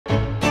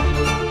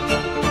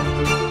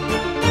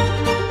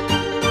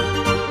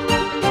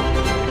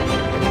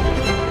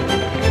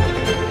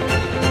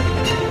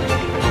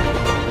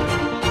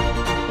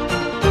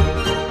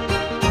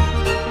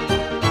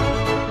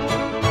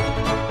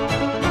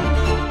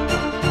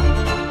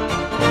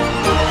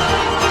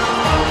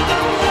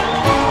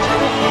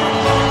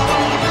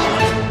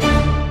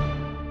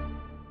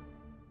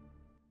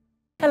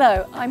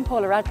I'm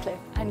Paula Radcliffe,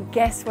 and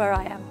guess where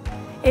I am?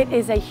 It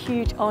is a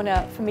huge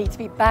honour for me to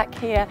be back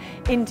here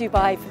in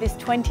Dubai for this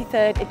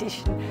 23rd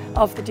edition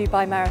of the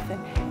Dubai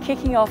Marathon,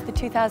 kicking off the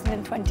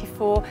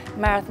 2024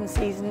 marathon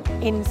season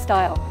in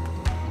style.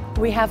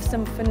 We have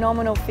some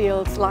phenomenal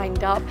fields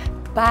lined up,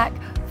 back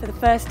for the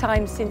first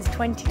time since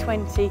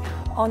 2020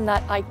 on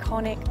that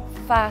iconic,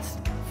 fast,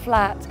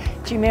 flat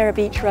Jumeirah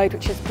Beach Road,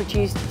 which has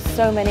produced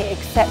so many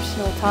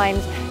exceptional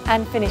times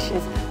and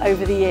finishes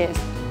over the years.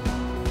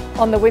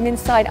 On the women's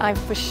side, I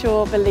for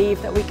sure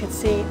believe that we could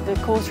see the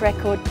course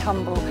record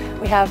tumble.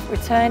 We have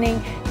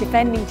returning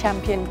defending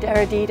champion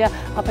Dera Dida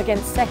up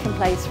against second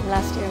place from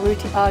last year,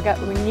 Ruti Aga,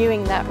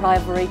 renewing that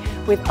rivalry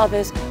with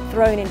others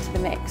thrown into the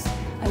mix.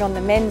 And on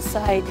the men's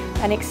side,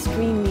 an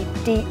extremely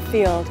deep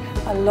field,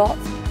 a lot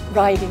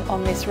riding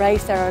on this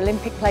race. There are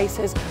Olympic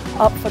places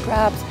up for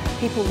grabs.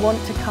 People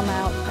want to come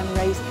out and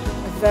race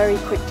very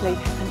quickly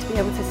and to be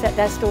able to set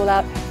their stall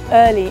out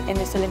early in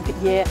this Olympic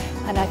year,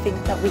 and I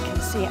think that we can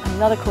see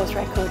another course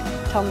record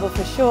tumble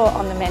for sure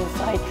on the men's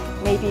side,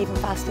 maybe even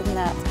faster than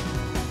that.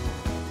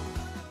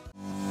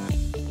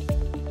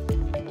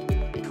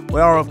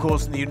 We are, of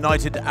course, in the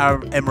United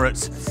Arab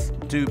Emirates,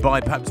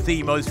 Dubai, perhaps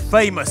the most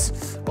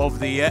famous of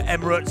the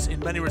Emirates in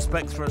many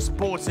respects for a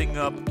sporting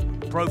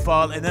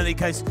profile. In any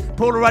case,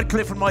 Paula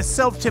Radcliffe and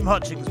myself, Tim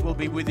Hutchings, will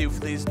be with you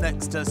for these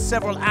next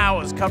several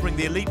hours covering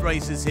the elite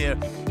races here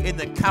in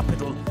the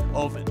capital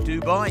of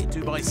Dubai,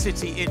 Dubai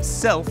City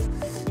itself.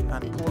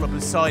 And Paula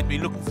beside me,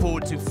 looking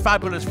forward to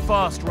fabulous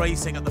fast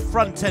racing at the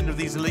front end of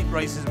these elite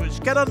races, which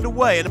get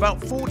underway in about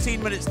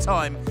 14 minutes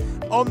time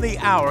on the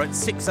hour at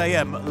 6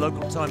 AM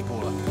local time,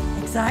 Paula.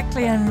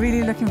 Exactly, and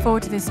really looking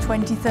forward to this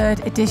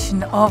 23rd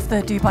edition of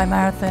the Dubai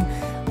Marathon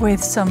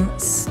with some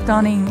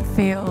stunning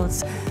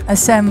fields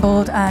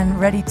assembled and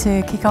ready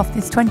to kick off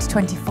this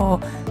 2024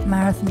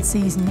 marathon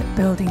season,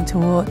 building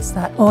towards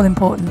that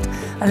all-important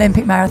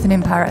Olympic marathon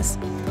in Paris.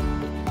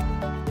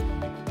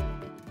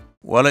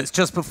 Well, it's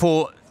just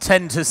before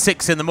 10 to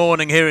 6 in the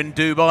morning here in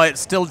Dubai.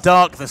 It's still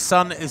dark, the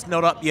sun is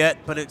not up yet,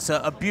 but it's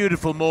a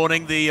beautiful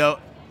morning.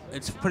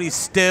 It's pretty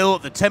still.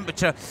 The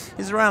temperature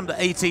is around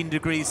 18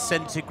 degrees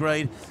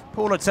centigrade.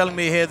 Paula telling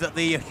me here that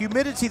the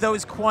humidity, though,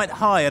 is quite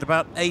high at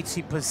about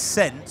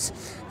 80%,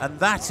 and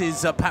that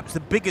is perhaps the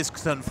biggest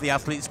concern for the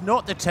athletes,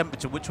 not the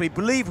temperature, which we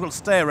believe will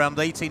stay around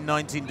 18,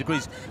 19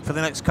 degrees for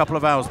the next couple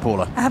of hours,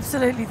 Paula.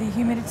 Absolutely. The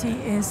humidity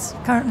is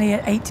currently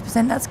at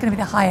 80%. That's going to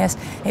be the highest.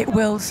 It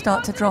will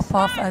start to drop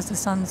off as the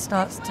sun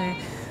starts to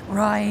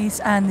rise,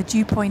 and the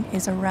dew point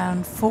is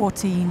around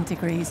 14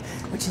 degrees,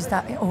 which is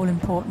that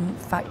all-important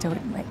factor.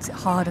 It makes it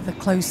harder the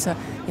closer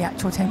the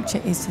actual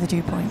temperature is to the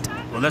dew point.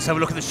 Well, let's have a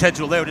look at the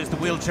schedule. There it is. The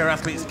wheelchair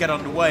athletes get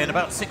underway in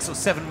about 6 or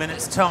 7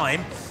 minutes'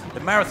 time. The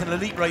marathon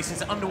elite race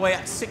is underway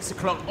at 6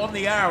 o'clock on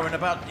the hour in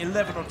about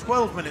 11 or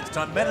 12 minutes'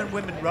 time. Men and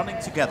women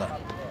running together.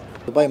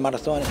 Dubai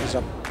Marathon is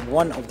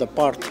one of the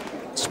part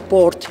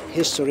sport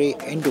history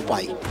in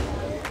Dubai.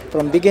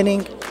 From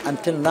beginning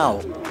until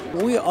now,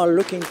 we are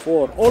looking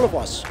for, all of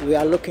us, we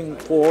are looking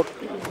for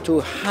to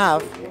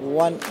have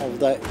one of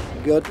the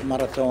good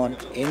marathon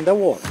in the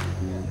world.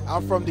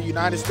 I'm from the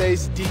United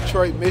States,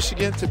 Detroit,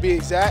 Michigan to be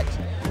exact,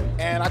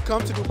 and I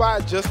come to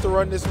Dubai just to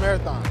run this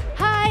marathon.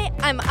 Hi,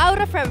 I'm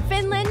Aura from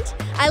Finland.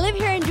 I live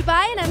here in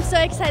Dubai and I'm so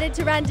excited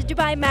to run the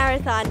Dubai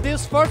Marathon.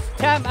 This first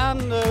time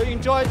and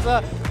enjoyed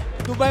the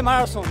Dubai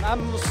Marathon.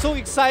 I'm so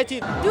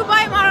excited.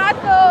 Dubai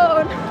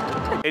Marathon!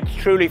 It's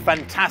truly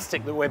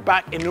fantastic that we're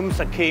back in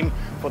Sakim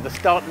for the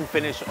start and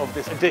finish of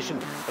this edition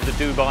of the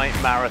Dubai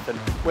Marathon.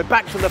 We're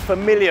back to the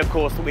familiar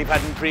course that we've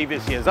had in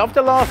previous years.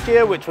 After last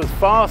year, which was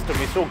fast and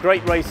we saw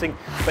great racing,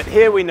 but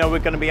here we know we're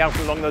going to be out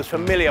along those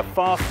familiar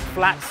fast,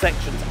 flat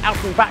sections,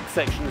 out and back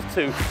sections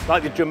too,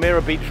 like the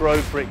Jumeirah Beach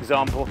Road, for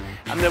example.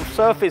 And the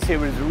surface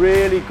here is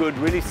really good,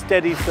 really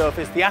steady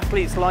surface. The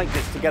athletes like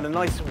this to get a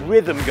nice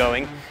rhythm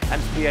going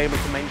and to be able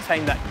to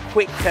maintain that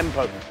quick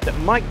tempo that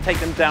might take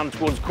them down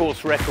towards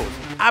course records.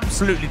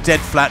 Absolutely dead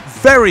flat,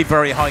 very,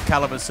 very high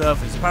caliber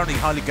surface. Apparently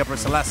Haile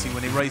Gebrselassie,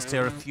 when he raced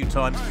here a few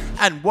times,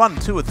 and won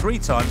 2 or 3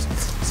 times,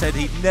 said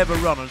he'd never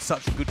run on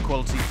such a good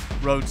quality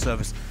road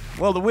surface.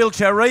 Well, the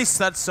wheelchair race,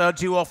 that's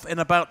due off in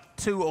about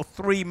 2 or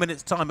 3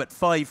 minutes time at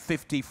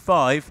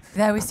 5:55.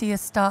 There we see a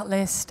start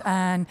list,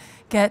 and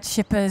Gert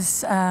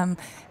Schippers,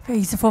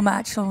 he's a former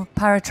actual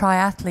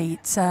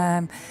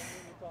para-triathlete,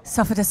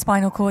 suffered a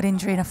spinal cord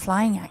injury in a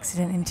flying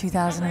accident in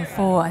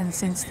 2004, and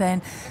since then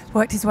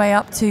worked his way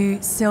up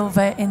to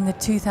silver in the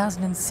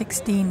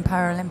 2016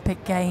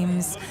 Paralympic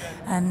Games,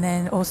 and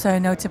then also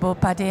notable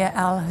Badir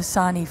Al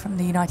Husani from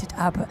the United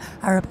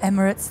Arab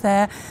Emirates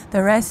there.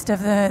 The rest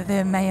of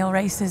the male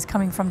racers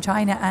coming from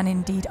China, and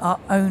indeed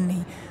our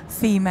only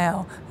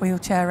female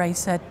wheelchair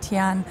racer,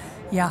 Tian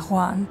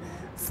Yahuan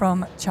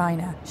from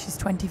China. She's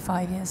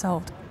 25 years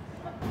old.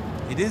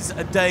 It is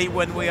a day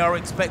when we are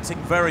expecting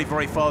very,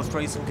 very fast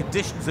racing.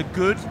 Conditions are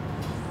good.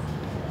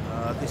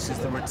 This is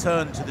the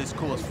return to this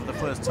course for the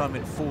first time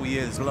in 4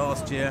 years.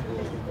 Last year,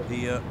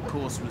 the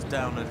course was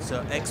down at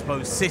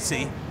Expo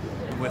City.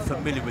 we're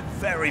familiar with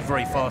very,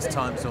 very fast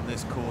times on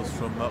this course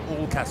from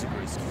all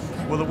categories.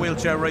 Well, the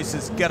wheelchair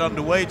races get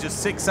underway,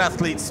 just 6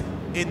 athletes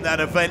in that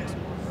event.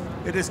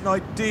 It is an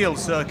ideal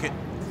circuit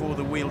for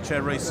the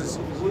wheelchair races.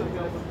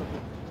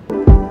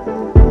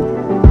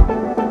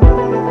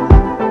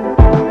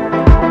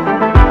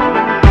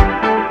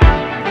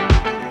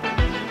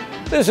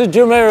 This is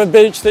Jumeirah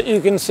Beach that you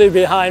can see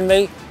behind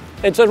me.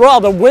 It's a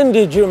rather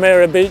windy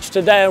Jumeirah Beach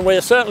today, and we're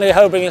certainly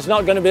hoping it's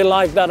not going to be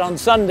like that on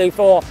Sunday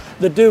for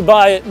the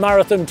Dubai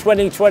Marathon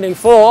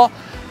 2024.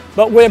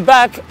 But we're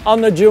back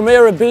on the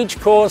Jumeirah Beach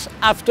course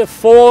after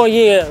 4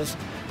 years,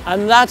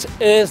 and that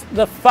is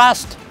the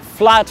fast,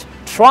 flat,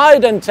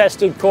 tried and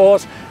tested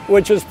course,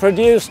 which has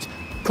produced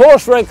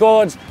course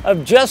records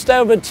of just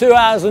over 2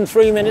 hours and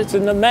 3 minutes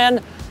in the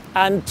men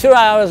and 2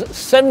 hours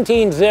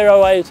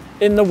 17:08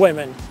 in the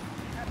women.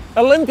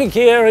 Olympic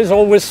year is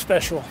always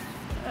special.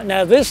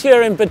 Now this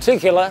year in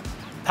particular,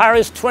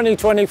 Paris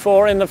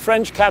 2024 in the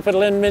French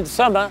capital in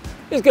midsummer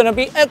is going to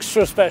be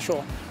extra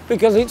special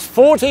because it's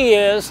 40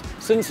 years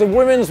since the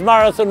women's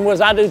marathon was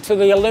added to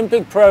the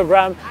Olympic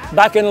program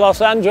back in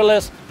Los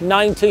Angeles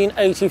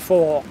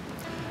 1984.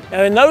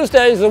 Now in those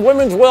days the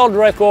women's world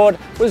record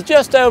was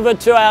just over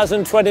 2 hours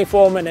and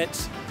 24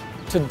 minutes.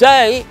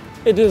 Today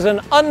it is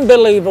an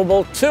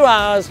unbelievable 2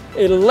 hours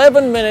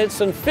 11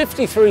 minutes and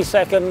 53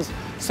 seconds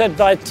set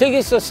by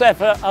Tigist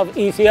Assefa of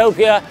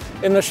Ethiopia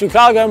in the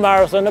Chicago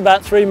Marathon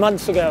about 3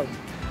 months ago.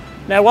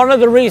 Now one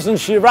of the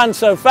reasons she ran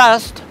so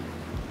fast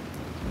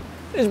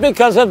is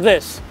because of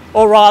this,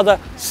 or rather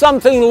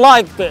something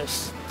like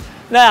this.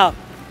 Now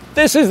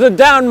this is the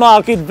down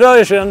market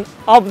version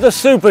of the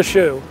super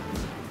shoe.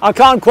 I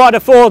can't quite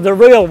afford the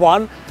real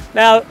one.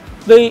 Now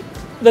the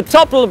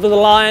top of the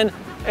line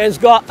has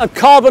got a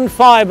carbon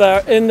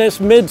fiber in this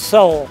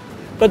midsole.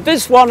 But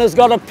this one has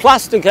got a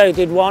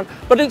plasticated one,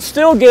 but it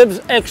still gives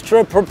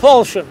extra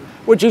propulsion,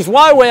 which is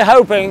why we're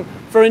hoping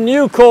for a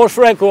new course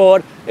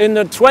record in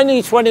the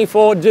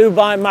 2024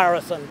 Dubai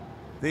Marathon.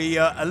 The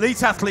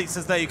elite athletes,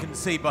 as there you can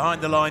see behind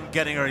the line,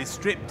 getting ready,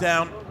 stripped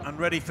down and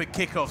ready for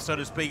kickoff, so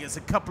to speak. It's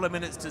a couple of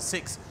minutes to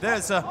 6.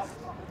 There's a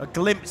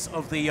glimpse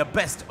of the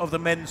best of the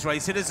men's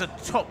race. It is a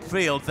top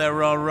field.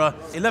 There are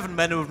 11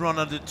 men who have run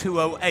under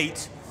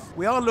 2:08.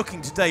 We are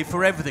looking today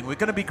for everything. We're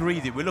going to be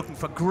greedy. We're looking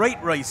for great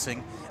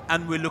racing,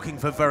 and we're looking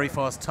for very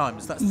fast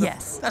times.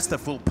 That's the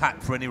full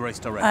pack for any race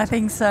director. I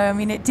think so. I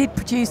mean, it did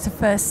produce the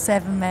first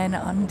 7 men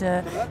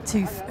under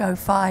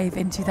 2:05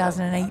 in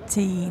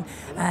 2018,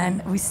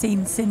 and we've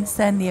seen since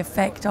then the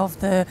effect of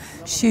the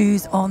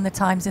shoes on the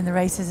times in the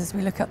races as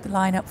we look up the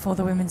lineup for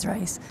the women's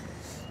race.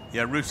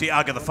 Yeah, Ruti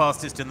Aga the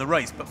fastest in the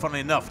race, but funnily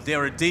enough,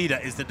 Dira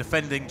Dida is the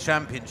defending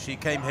champion. She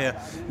came here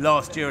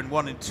last year and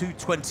won in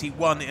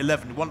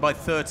 2:21.11, won by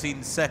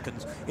 13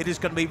 seconds. It is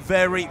going to be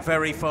very,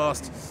 very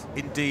fast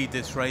indeed,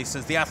 this race,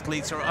 as the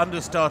athletes are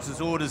under starters'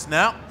 orders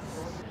now.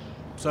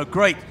 So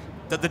great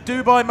that the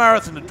Dubai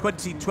Marathon of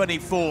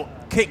 2024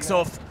 kicks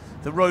off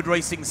the road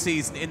racing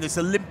season in this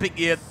Olympic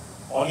year.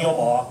 On your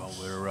mark.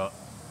 Well, we're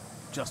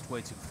just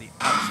waiting for the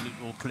absolute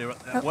all clear.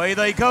 Away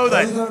they go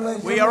then.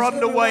 We are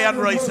underway and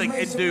racing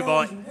in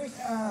Dubai.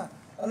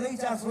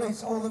 Elite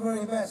athletes, all the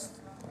very best.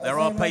 There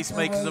are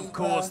pacemakers, of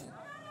course.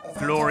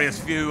 Glorious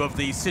view of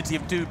the city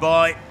of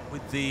Dubai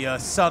with the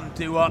sun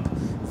due up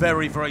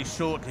very, very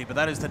shortly. But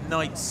that is the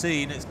night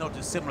scene. It's not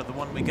dissimilar to the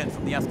one we get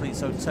from the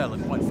Athletes Hotel, a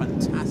quite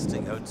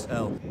fantastic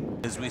hotel.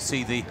 As we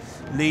see the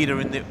leader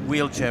in the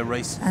wheelchair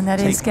race. And that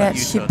is Gert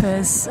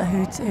Schippers,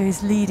 who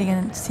is leading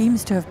and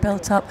seems to have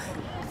built up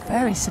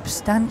very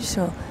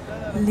substantial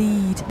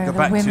lead. Go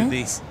back to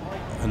the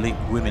elite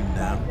women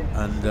now,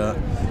 and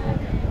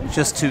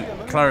just to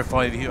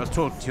clarify, I was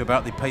talking to you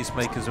about the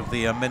pacemakers of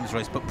the men's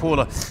race, but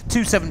Paula,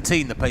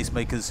 2:17 the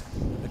pacemakers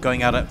are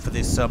going out for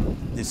this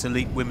this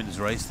elite women's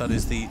race. That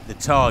is the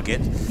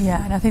target.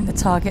 Yeah, and I think the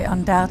target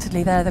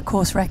undoubtedly there, the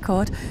course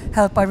record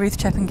held by Ruth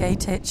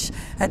Chepngetich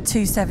at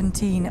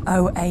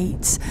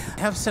 2:17.08.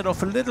 We have set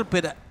off a little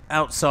bit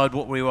outside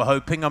what we were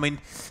hoping. I mean,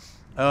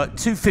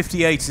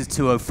 2:58 is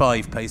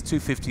 2:05 pace,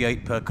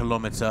 2:58 per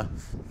kilometre,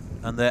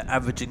 and they're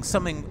averaging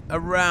something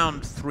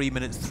around 3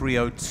 minutes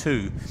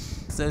 3:02.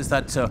 So there's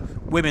that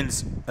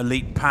women's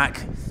elite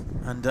pack,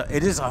 and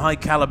it is a high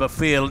caliber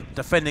field.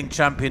 Defending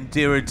champion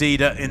Dira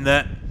Dida in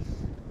there.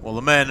 Well,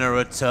 the men are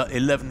at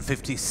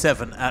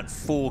 11:57 at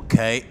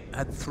 4K.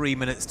 Add 3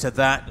 minutes to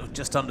that,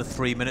 just under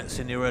 3 minutes,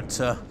 and you're at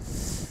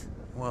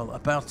well,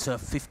 about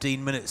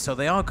 15 minutes. So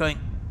they are going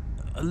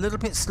a little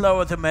bit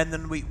slower than men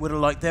than we would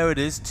have liked. There it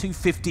is,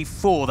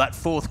 2:54, that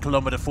 4th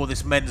kilometre for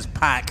this men's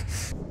pack.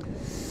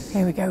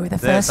 Here we go with the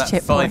There's first that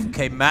chip point.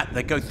 5K mat.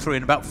 They go through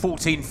in about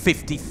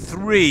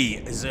 14:53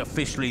 is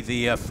officially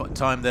the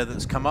time there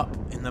that's come up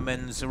in the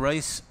men's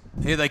race.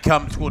 Here they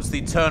come towards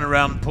the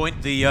turnaround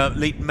point, the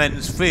elite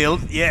men's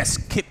field. Yes,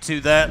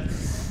 Kiptu there.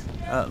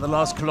 The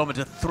last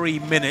kilometre, 3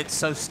 minutes,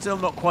 so still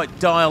not quite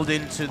dialed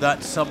into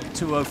that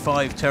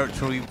sub-2:05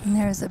 territory. And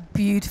there is a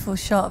beautiful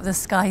shot of the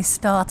sky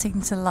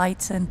starting to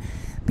lighten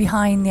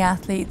behind the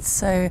athletes,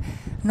 so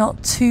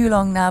not too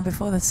long now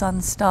before the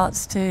sun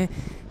starts to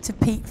to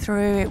peek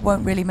through. It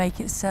won't really make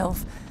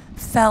itself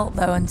felt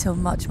though until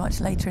much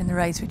later in the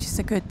race, which is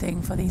a good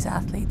thing for these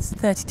athletes.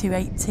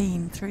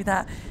 32.18 through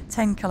that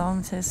 10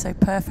 kilometers, so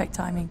perfect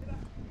timing.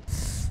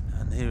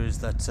 And here is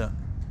that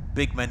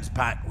big men's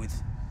pack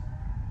with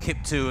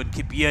Kiptu and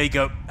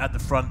Kipyego at the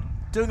front,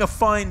 doing a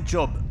fine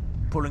job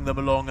pulling them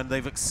along, and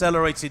they've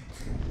accelerated,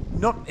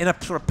 not in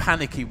a sort of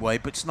panicky way,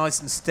 but just nice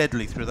and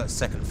steadily through that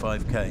second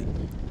 5K.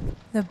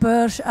 The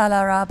Burg Al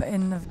Arab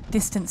in the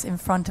distance in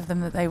front of them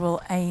that they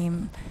will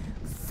aim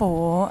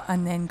for,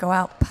 and then go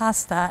out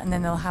past that, and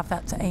then they'll have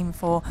that to aim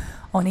for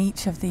on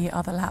each of the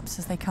other laps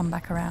as they come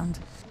back around.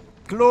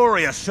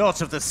 Glorious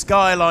shot of the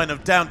skyline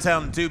of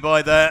downtown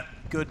Dubai there.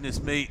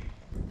 Goodness me.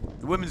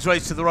 The women's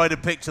race to the right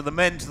of picture, the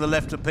men to the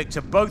left of picture,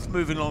 both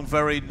moving along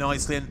very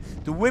nicely. And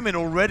the women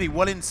already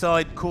well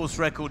inside course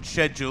record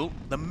schedule.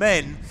 The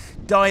men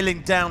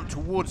dialing down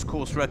towards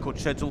course record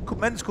schedule.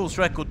 Men's course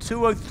record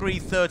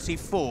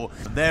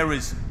 2:03.34. There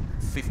is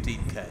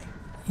 15K.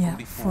 Yeah,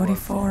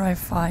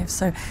 44.05.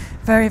 So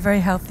very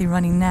healthy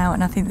running now.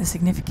 And I think the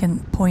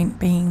significant point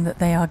being that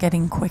they are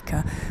getting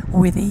quicker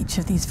with each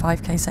of these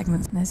 5K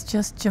segments. And there's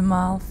just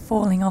Jamal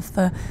falling off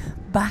the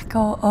back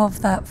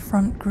of that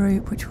front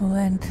group, which will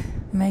then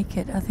make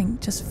it, I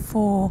think, just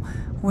 4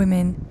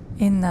 women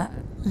in that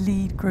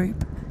lead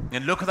group.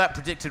 And look at that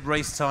predicted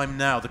race time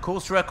now. The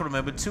course record,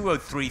 remember,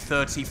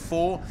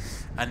 2:03.34.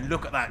 And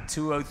look at that,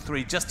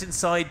 2:03, just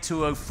inside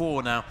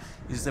 2:04 now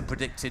is the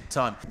predicted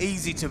time.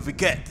 Easy to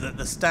forget that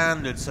the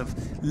standards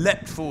have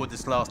leapt forward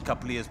this last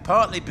couple of years,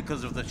 partly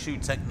because of the shoe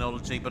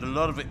technology, but a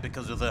lot of it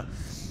because of the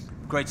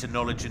greater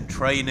knowledge and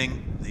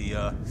training,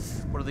 the,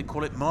 what do they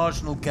call it,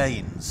 marginal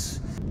gains.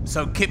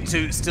 So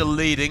Kiptu still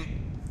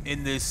leading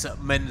in this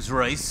men's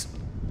race,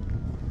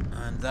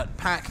 and that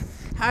pack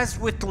has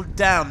whittled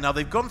down. Now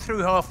they've gone through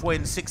halfway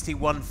in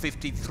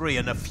 61.53,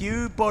 and a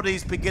few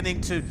bodies beginning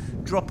to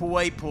drop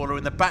away, Paula.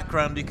 In the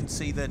background you can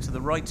see there to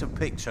the right of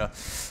picture,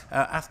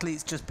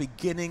 athletes just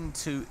beginning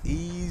to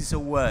ease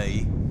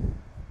away,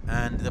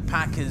 and the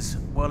pack is,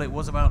 well, it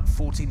was about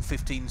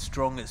 14-15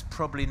 strong. It's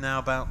probably now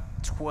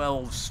about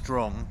 12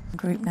 strong.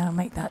 Group now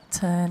make that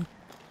turn,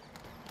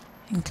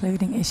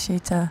 including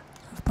Ishita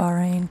of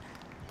Bahrain.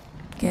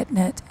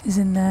 Getnet is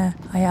in there,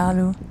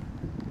 Ayalu.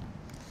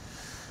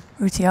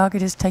 Rutiaga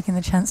just taking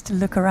the chance to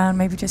look around,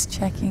 maybe just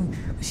checking.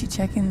 Was she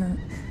checking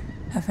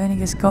if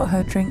Venegas got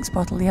her drinks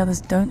bottle? The others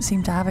don't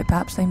seem to have it.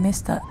 Perhaps they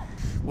missed that.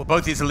 Well,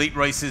 both these elite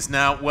races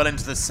now well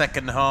into the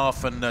second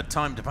half, and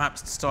time to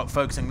perhaps start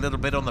focusing a little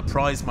bit on the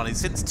prize money.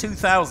 Since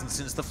 2000,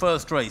 since the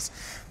first race,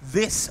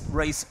 this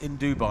race in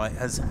Dubai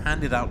has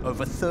handed out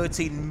over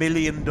 $13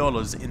 million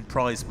in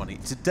prize money.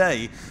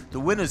 Today, the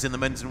winners in the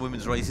men's and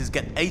women's races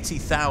get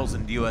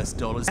 $80,000 US.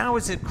 Now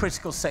is a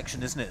critical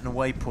section, isn't it, in a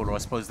way, Paula, I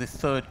suppose, the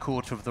third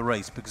quarter of the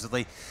race, because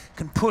they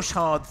can push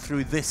hard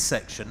through this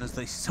section as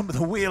some of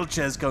the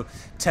wheelchairs go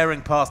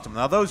tearing past them.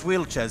 Now, those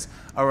wheelchairs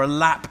are a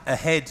lap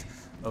ahead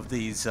of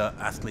these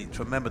athletes.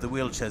 Remember, the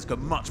wheelchairs go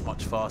much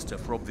faster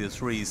for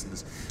obvious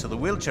reasons. So the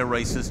wheelchair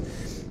racers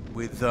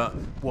with,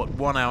 what,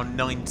 1 hour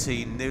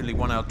 19, nearly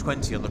 1 hour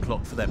 20 on the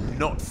clock for them,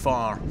 not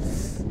far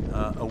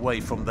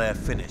away from their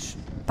finish.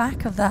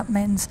 Back of that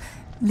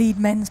lead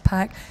men's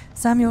pack,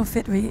 Samuel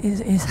Fitri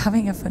is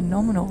having a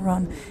phenomenal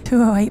run.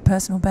 2:08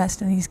 personal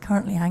best, and he's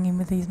currently hanging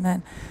with these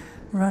men,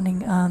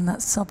 running on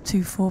that sub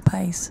 2:4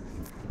 pace.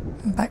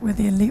 Back with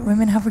the elite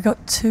women, have we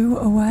got 2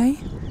 away?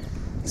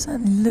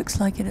 Certainly looks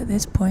like it at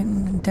this point.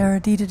 And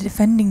Deradida,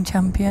 defending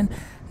champion,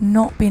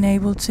 not being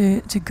able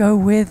to go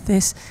with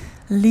this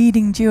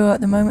leading duo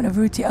at the moment of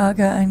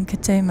Rutiaga and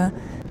Katema.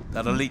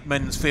 That elite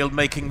men's field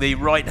making the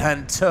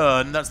right-hand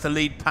turn. That's the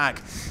lead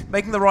pack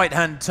making the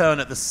right-hand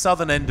turn at the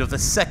southern end of the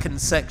second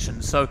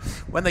section. So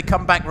when they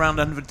come back round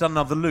and have done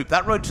another loop,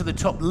 that road to the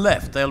top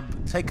left, they'll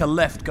take a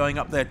left going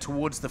up there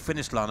towards the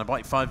finish line.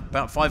 About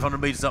 500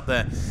 metres up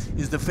there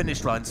is the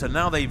finish line. So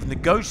now they've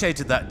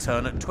negotiated that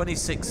turn at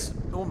 26,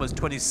 almost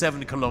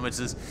 27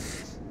 kilometres.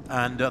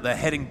 And they're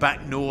heading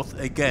back north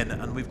again.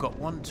 And we've got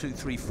 1, 2,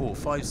 3, 4,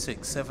 5,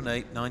 6, 7,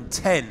 8, 9,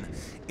 10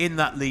 in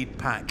that lead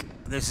pack.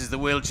 This is the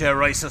wheelchair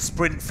race, a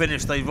sprint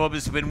finish. They've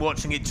obviously been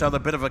watching each other, a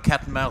bit of a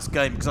cat and mouse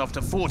game, because after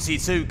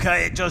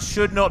 42k it just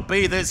should not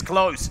be this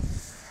close.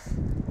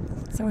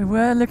 So we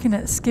were looking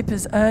at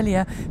skippers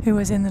earlier who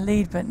was in the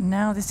lead, but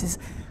now this is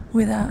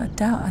without a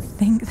doubt, I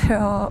think there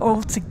are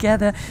all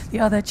together the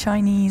other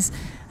Chinese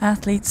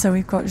athletes. So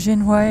we've got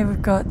Jinhui,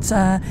 we've got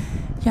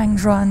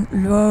Yangzhuan,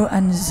 Luo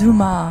and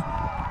Zuma.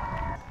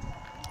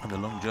 And the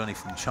long journey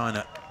from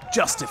China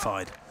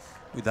justified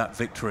with that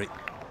victory.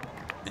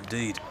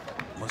 Indeed.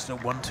 Was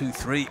it 1, 2,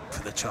 3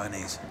 for the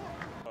Chinese?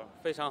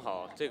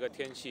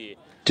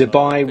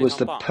 Dubai was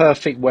the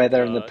perfect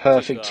weather and the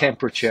perfect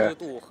temperature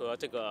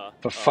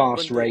for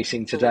fast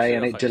racing today,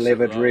 and it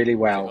delivered really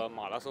well.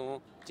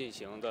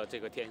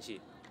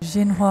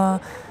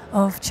 Jinhua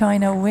of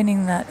China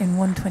winning that in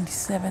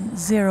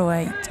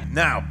 1:27.08.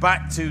 Now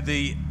back to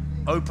the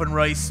open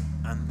race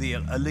and the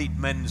elite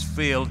men's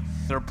field.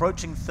 They're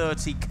approaching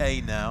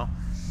 30k now,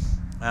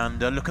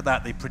 And look at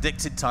that, the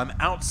predicted time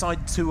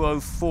outside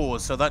 2:04.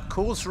 So that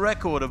course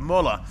record of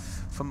Moller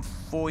from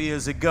 5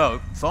 years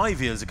ago,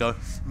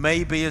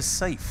 may be as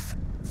safe.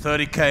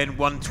 30k in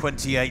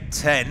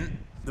 1:28.10.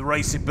 The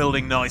race is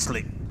building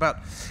nicely. About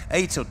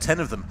 8 or 10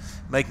 of them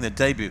making their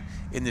debut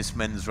in this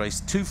men's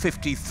race.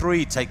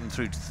 2:53 taken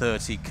through to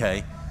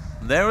 30k.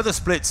 And there are the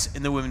splits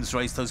in the women's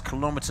race, those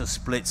kilometre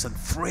splits, and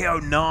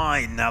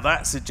 3:09. Now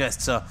that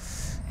suggests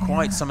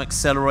quite some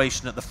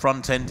acceleration at the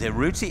front end here.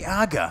 Ruti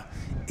Aga,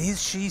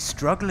 is she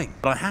struggling?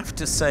 But I have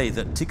to say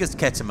that Tigist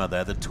Ketema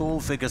there, the tall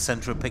figure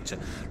centre of picture,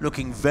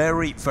 looking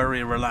very,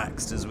 very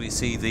relaxed as we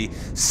see the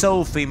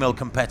sole female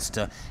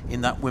competitor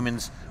in that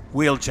women's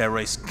wheelchair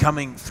race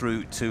coming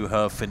through to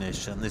her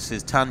finish. And this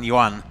is Tan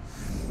Yuan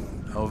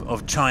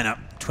of China,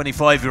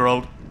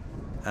 25-year-old,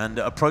 and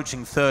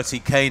approaching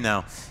 30k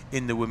now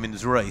in the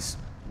women's race.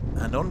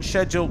 And on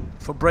schedule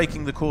for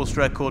breaking the course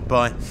record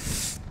by,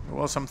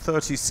 well, some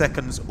 30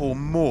 seconds or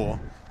more.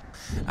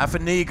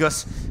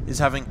 Afenigus is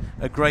having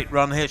a great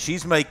run here.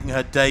 She's making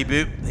her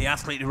debut, the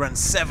athlete who ran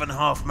 7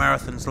 half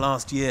marathons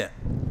last year.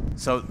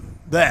 So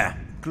there,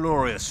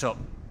 glorious shot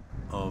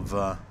of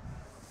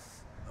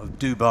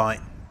Dubai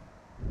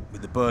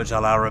with the Burg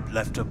Al Arab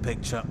left of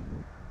picture.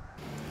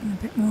 And a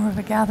bit more of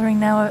a gathering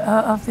now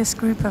of this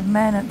group of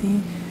men at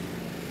the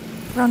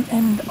front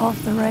end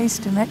of the race.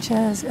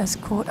 Jumeirah has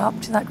caught up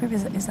to that group.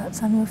 Is that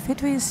Samuel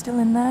Fitwi is still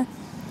in there?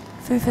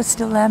 Fufa's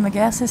still there,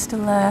 Magessa is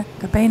still there,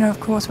 Gobena, of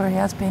course, where he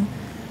has been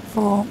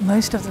for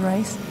most of the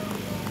race.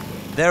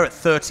 They're at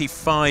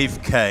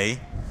 35k.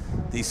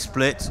 The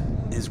split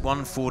is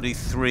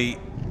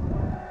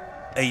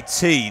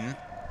 1:43.18.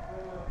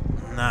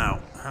 Now,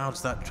 how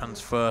does that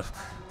transfer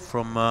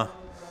from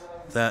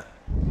that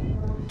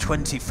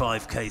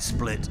 25k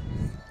split?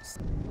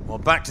 Well,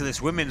 back to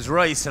this women's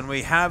race, and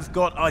we have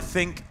got, I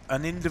think,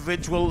 an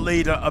individual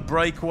leader, a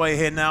breakaway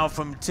here now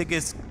from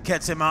Tigist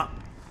Ketema.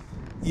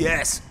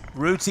 Yes,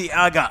 Ruti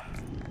Aga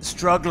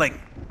struggling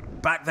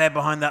back there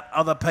behind that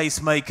other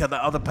pacemaker,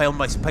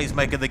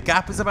 The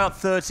gap is about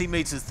 30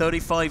 meters,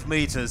 35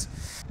 meters.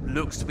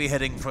 Looks to be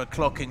heading for a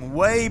clocking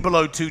way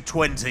below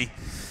 2:20,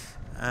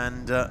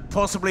 and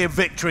possibly a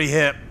victory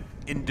here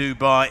in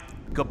Dubai.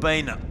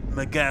 Gobena,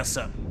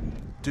 Magessa,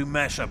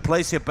 Jumeirah,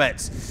 place your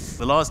bets.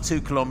 The last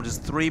 2 kilometers,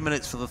 3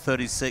 minutes for the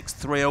 36th,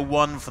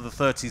 3:01 for the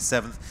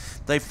 37th.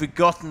 They've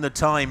forgotten the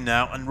time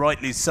now, and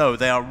rightly so.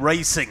 They are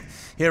racing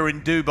here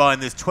in Dubai in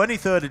this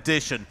 23rd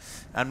edition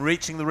and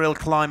reaching the real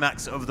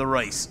climax of the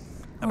race.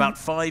 About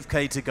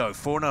 5k to go,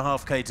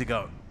 4.5k to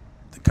go.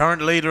 The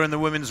current leader in the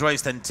women's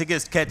race then,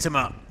 Tigist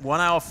Ketema,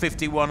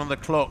 1:51 on the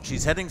clock.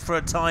 She's heading for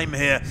a time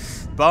here,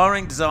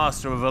 barring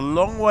disaster, of a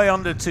long way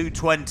under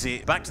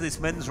 2:20. Back to this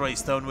men's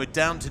race though, and we're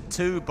down to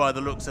 2 by the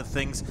looks of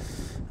things.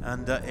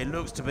 And it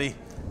looks to be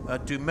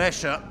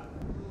Jumeirah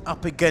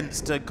up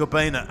against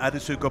Gobena,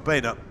 Adisu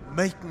Gobena,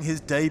 making his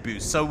debut.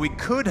 So we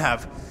could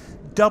have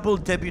double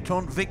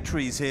debutante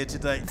victories here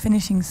today.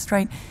 Finishing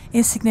straight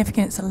is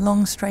significant. It's a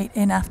long straight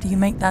in after you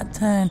make that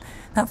turn,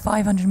 that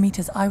 500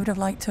 meters. I would have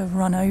liked to have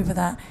run over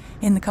that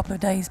in the couple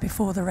of days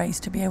before the race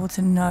to be able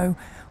to know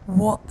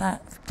what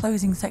that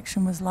closing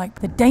section was like.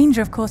 The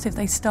danger, of course, if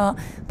they start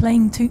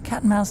playing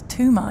cat and mouse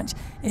too much,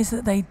 is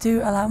that they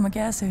do allow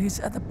Magessa,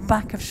 who's at the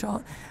back of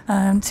shot,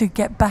 to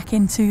get back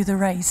into the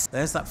race.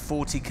 There's that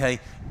 40k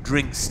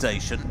drink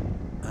station,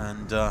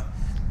 and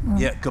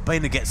yeah,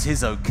 Gobena gets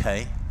his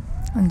okay.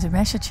 And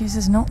Jumeirah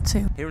chooses not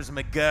to. Here is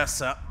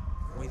Magessa.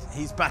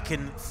 He's back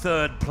in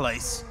 3rd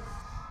place.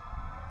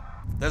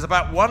 There's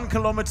about 1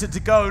 kilometer to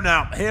go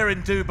now here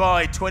in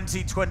Dubai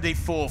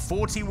 2024.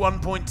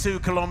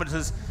 41.2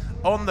 kilometers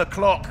on the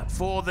clock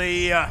for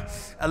the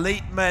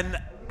elite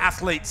men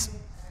athletes.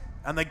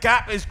 And the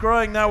gap is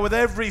growing now with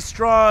every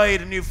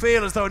stride, and you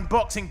feel as though in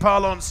boxing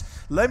parlance,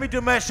 Lemi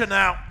Jumeirah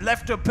now,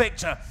 left of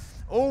picture,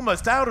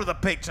 almost out of the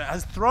picture,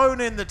 has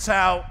thrown in the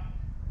towel,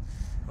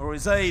 or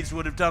his aides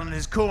would have done in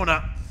his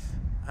corner.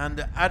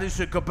 And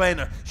Adisu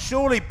Gobena,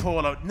 surely,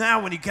 Paulo, now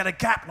when you get a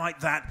gap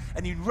like that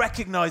and you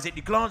recognize it,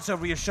 you glance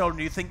over your shoulder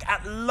and you think,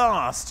 at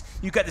last,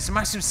 you get this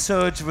massive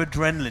surge of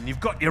adrenaline. You've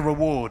got your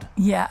reward.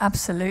 Yeah,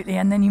 absolutely.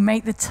 And then you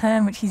make the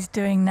turn, which he's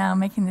doing now,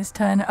 making this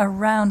turn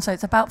around. So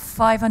it's about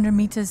 500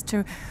 meters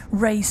to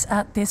race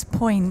at this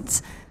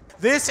point.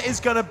 This is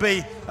going to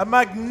be a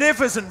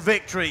magnificent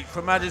victory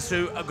from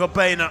Adisu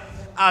Gobena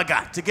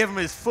Aga, to give him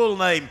his full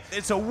name.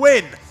 It's a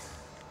win,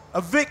 a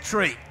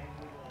victory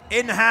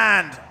in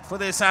hand for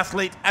this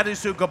athlete,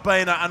 Adisu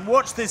Gobena. And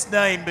watch this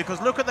name,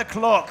 because look at the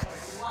clock.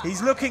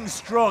 He's looking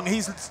strong.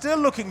 He's still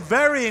looking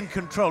very in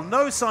control.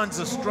 No signs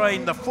of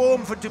strain. The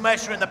form for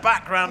Jumeirah in the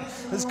background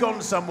has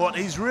gone somewhat.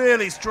 He's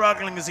really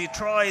struggling as he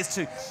tries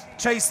to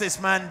chase this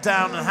man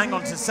down and hang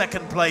on to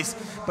 2nd place.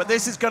 But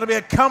this is going to be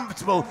a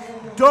comfortable,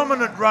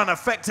 dominant run,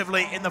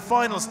 effectively, in the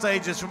final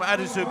stages from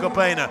Adisu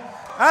Gobena.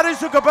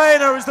 Adisu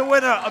Gobena is the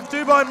winner of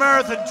Dubai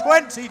Marathon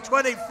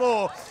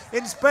 2024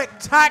 in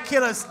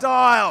spectacular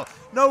style.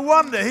 No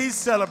wonder he's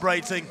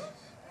celebrating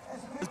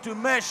as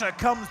Jumeirah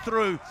comes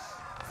through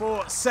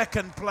for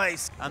 2nd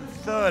place, and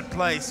 3rd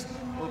place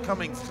will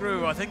coming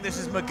through. I think this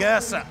is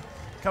Magessa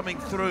coming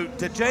through.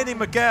 Dejani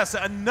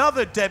Magassa,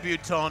 another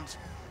debutante.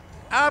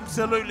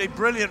 Absolutely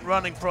brilliant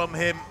running from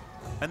him.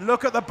 And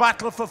look at the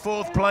battle for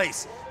fourth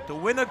place. The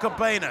winner,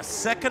 Gobena,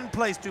 second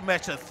place,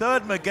 Jumeirah,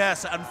 third,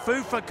 Magassa, and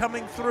Fufa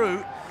coming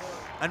through.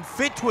 And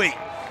Fitwi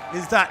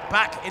is that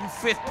back in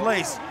fifth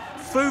place.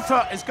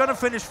 Fufa is going to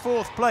finish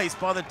fourth place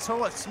by the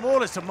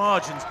smallest of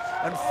margins,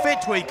 and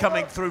Fitwi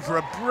coming through for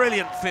a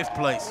brilliant fifth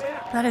place.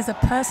 That is a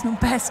personal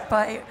best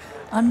by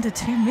under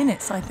 2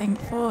 minutes, I think,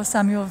 for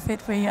Samuel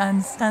Fitwi,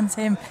 and stands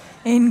him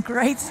in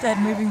great stead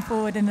moving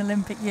forward in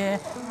Olympic year.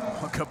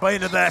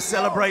 Gobena there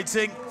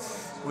celebrating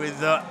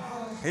with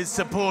his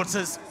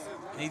supporters.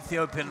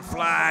 Ethiopian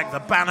flag, the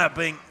banner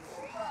being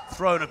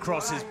thrown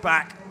across his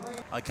back.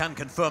 I can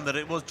confirm that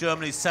it was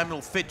Germany's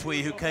Samuel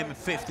Fitwi who came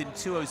fifth in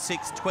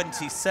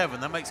 2:06.27.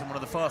 That makes him one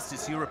of the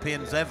fastest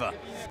Europeans ever.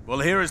 Well,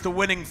 here is the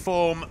winning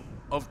form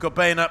of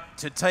Gobena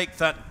to take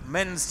that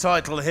men's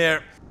title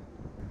here.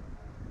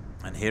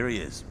 And here he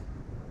is.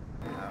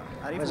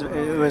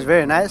 It was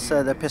very nice.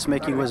 The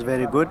pacemaking was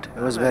very good.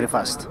 It was very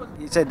fast.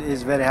 He said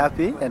he's very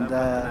happy, and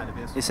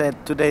he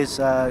said today is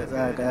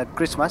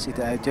Christmas,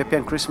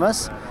 Ethiopian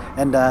Christmas,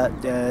 and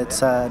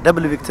it's a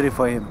double victory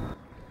for him.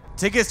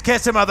 Tigist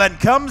Ketema then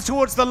comes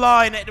towards the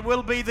line. It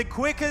will be the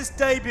quickest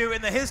debut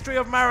in the history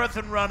of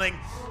marathon running.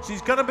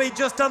 She's going to be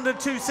just under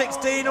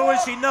 2:16, or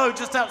is she? No,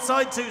 just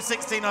outside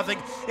 2:16, I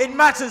think. It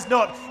matters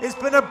not. It's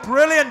been a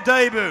brilliant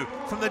debut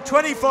from the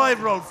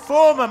 25-year-old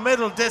former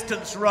middle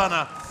distance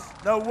runner.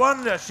 No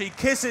wonder she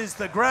kisses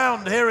the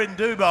ground here in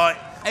Dubai.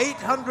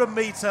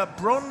 800-meter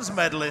bronze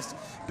medalist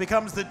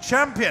becomes the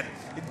champion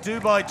in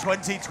Dubai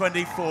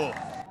 2024.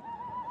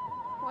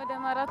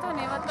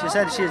 She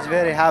said she's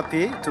very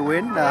happy to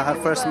win her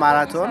first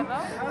marathon,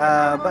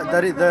 but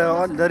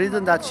the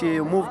reason that she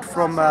moved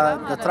from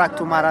the track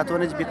to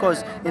marathon is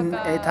because in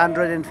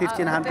 800 and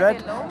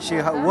 1500 she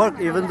worked,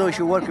 even though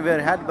she worked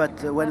very hard, but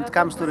when it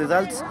comes to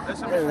results,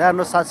 they are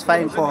not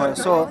satisfying for her.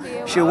 So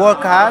she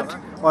worked hard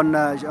on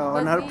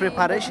her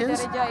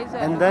preparations,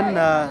 and then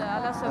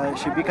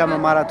she became a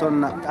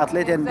marathon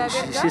athlete, and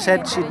she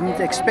said she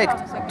didn't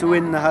expect to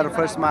win her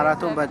first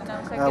marathon, but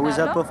with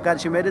the help of God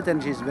she made it,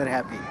 and she's very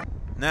happy.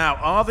 Now,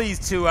 are these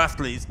two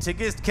athletes,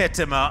 Tigist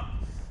Ketema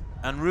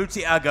and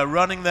Ruti Aga,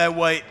 running their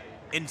way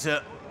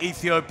into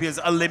Ethiopia's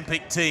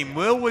Olympic team?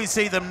 Will we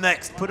see them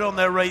next put on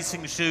their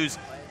racing shoes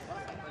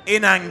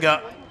in anger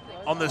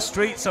on the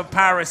streets of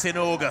Paris in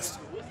August?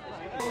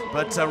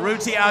 But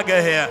Ruti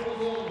Aga here,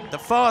 the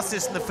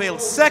fastest in the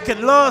field,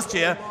 second last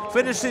year,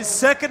 finishes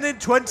second in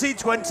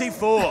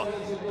 2024,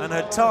 and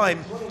her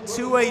time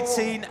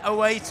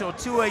 2:18.08 or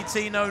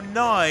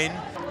 2:18.09.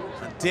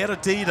 And Dera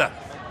Dida,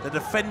 the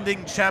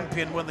defending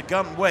champion when the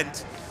gun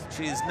went,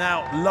 she is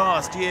now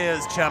last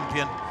year's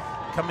champion,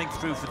 coming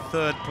through for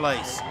third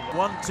place.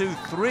 1, 2,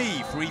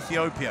 3 for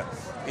Ethiopia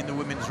in the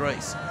women's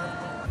race.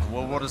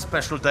 Well, what a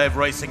special day of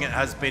racing it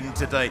has been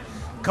today.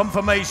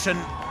 Confirmation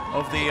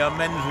of the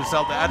men's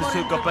result. The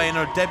Adisu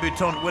Gobena,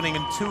 debutante, winning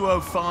in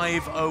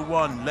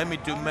 2:05.01. Lemi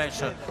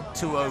Jumeirah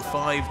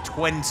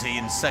 2:05.20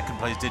 in second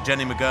place.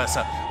 Dejani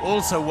Magassa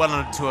also won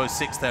on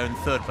 2:06 there in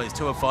third place,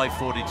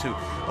 2:05.42.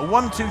 A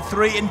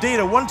 1-2-3, indeed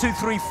a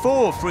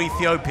 1-2-3-4 for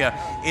Ethiopia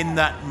in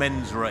that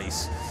men's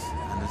race.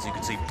 And as you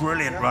can see,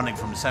 brilliant running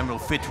from Samuel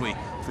Fitwi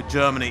for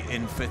Germany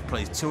in fifth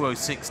place,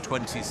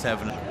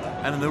 2:06.27.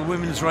 And in the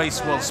women's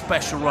race, well,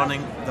 special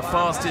running, the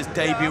fastest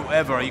debut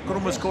ever. You could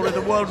almost call it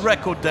a world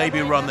record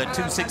debut run there,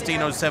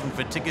 2:16.07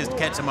 for Tigist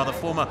Ketema, the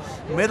former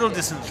middle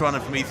distance runner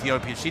from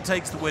Ethiopia. She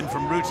takes the win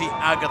from Ruti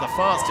Aga, the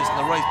fastest in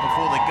the race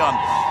before the gun.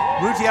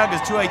 Ruti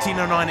Aga's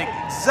 2:18.09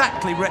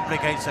 exactly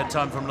replicates her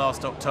time from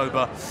last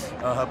October,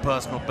 her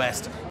personal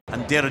best.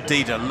 And Dera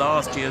Dida,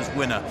 last year's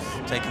winner,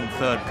 taking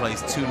third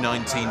place,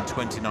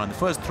 2:19.29. The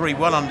first three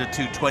well under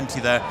 2:20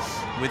 there,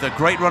 with a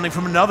great running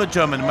from another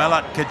German,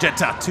 Melat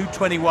Kejeta,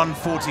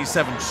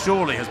 2:21.47.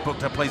 Surely has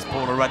booked her place,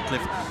 Paula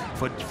Radcliffe,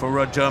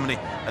 for Germany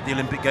at the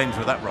Olympic Games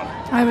with that run.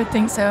 I would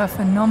think so, a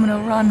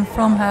phenomenal run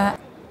from her.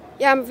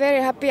 Yeah, I'm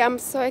very happy. I'm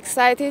so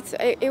excited.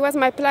 It was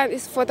my plan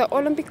is for the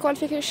Olympic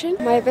qualification.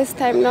 My best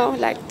time now,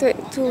 like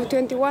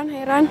 2:21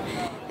 I ran,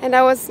 and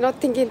I was not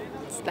thinking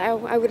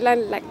I would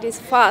run like this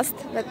fast,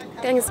 but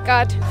thanks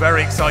God.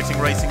 Very exciting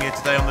racing here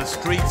today on the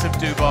streets of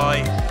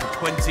Dubai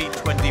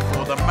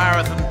 2024. The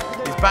marathon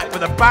is back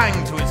with a bang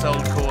to its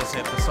old course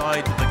here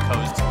beside the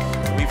coast.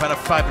 We've had a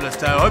fabulous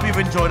day. I hope you've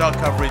enjoyed our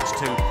coverage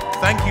too.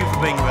 Thank you for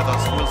being with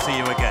us. We'll see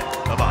you again.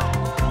 Bye-bye.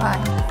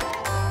 Bye.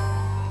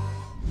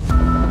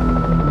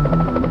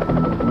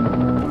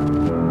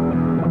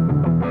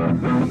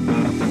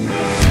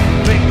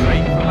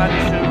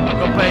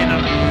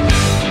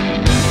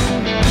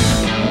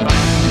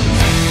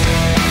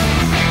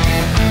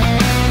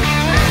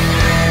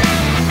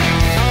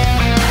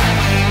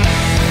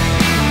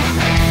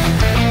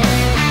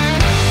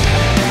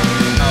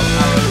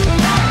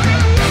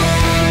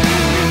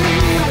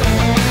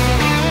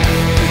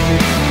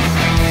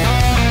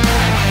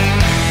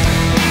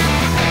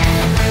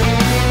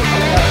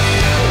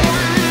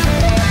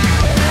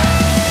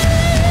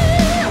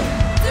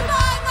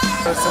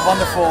 a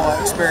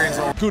wonderful experience.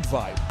 Good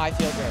vibe. I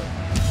feel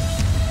great.